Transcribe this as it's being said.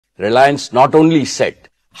Reliance not only set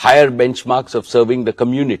higher benchmarks of serving the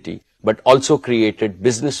community, but also created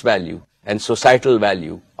business value and societal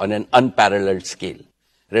value on an unparalleled scale.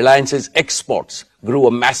 Reliance's exports grew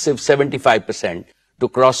a massive 75% to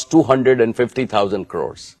cross 250,000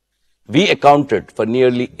 crores. We accounted for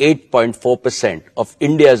nearly 8.4% of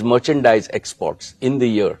India's merchandise exports in the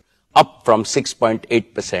year, up from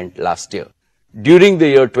 6.8% last year. During the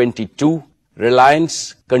year 22,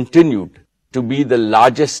 Reliance continued to be the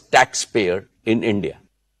largest taxpayer in India.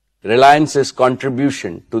 Reliance's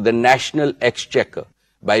contribution to the national exchequer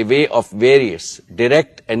by way of various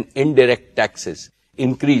direct and indirect taxes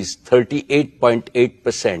increased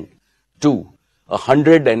 38.8% to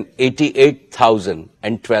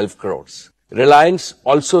 188,012 crores. Reliance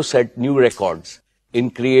also set new records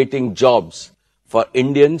in creating jobs for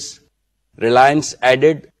Indians. Reliance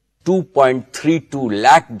added 2.32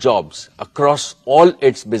 lakh jobs across all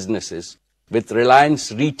its businesses, with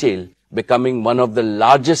Reliance Retail becoming one of the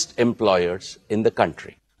largest employers in the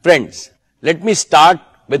country. Friends, let me start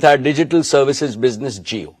with our digital services business,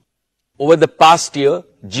 Jio. Over the past year,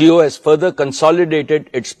 Jio has further consolidated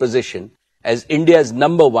its position as India's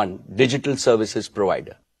 #1 digital services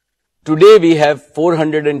provider. Today, we have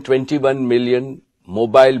 421 million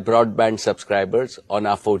mobile broadband subscribers on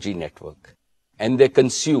our 4G network, and they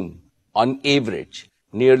consume, on average,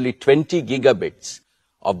 nearly 20 gigabits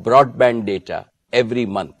of broadband data every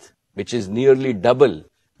month, which is nearly double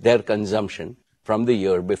their consumption from the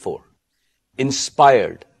year before.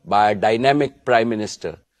 Inspired by a dynamic Prime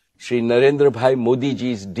Minister, Shri Narendra Bhai Modi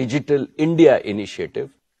ji's Digital India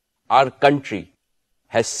initiative, our country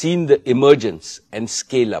has seen the emergence and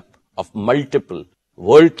scale-up of multiple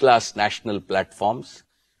world-class national platforms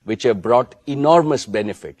which have brought enormous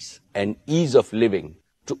benefits and ease of living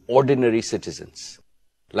to ordinary citizens,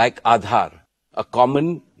 like Aadhaar, a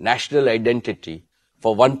common national identity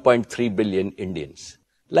for 1.3 billion Indians,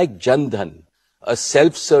 like Jan Dhan, a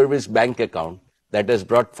self-service bank account that has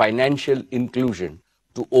brought financial inclusion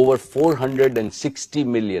to over 460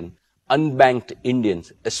 million unbanked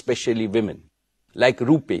Indians, especially women, like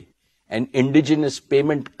RuPay, an indigenous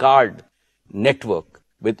payment card network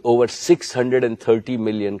with over 630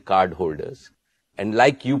 million card holders, and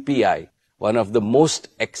like UPI, one of the most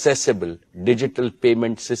accessible digital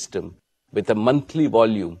payment system with a monthly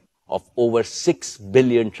volume of over 6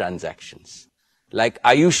 billion transactions, like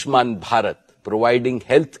Ayushman Bharat, providing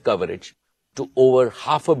health coverage to over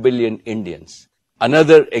 500 million Indians.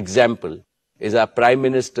 Another example is our Prime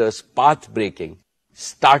Minister's path-breaking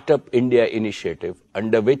Startup India initiative,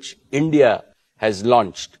 under which India has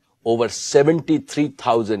launched over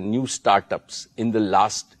 73,000 new startups in the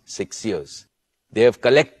last 6 years. They have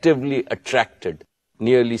collectively attracted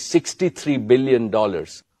nearly $63 billion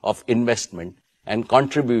of investment and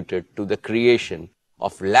contributed to the creation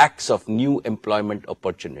of lakhs of new employment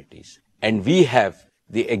opportunities. And we have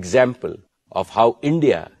the example of how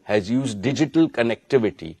India has used digital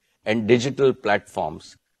connectivity and digital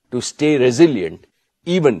platforms to stay resilient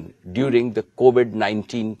even during the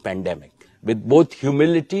COVID-19 pandemic. With both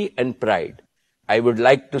humility and pride, I would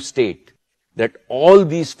like to state that all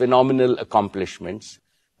these phenomenal accomplishments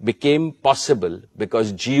became possible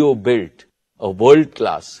because Jio built a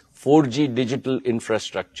world-class 4G digital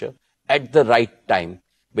infrastructure at the right time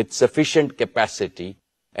with sufficient capacity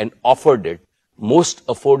and offered it most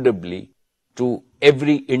affordably to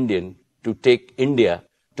every Indian to take India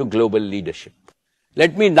to global leadership.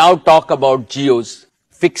 Let me now talk about Jio's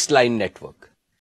fixed line network.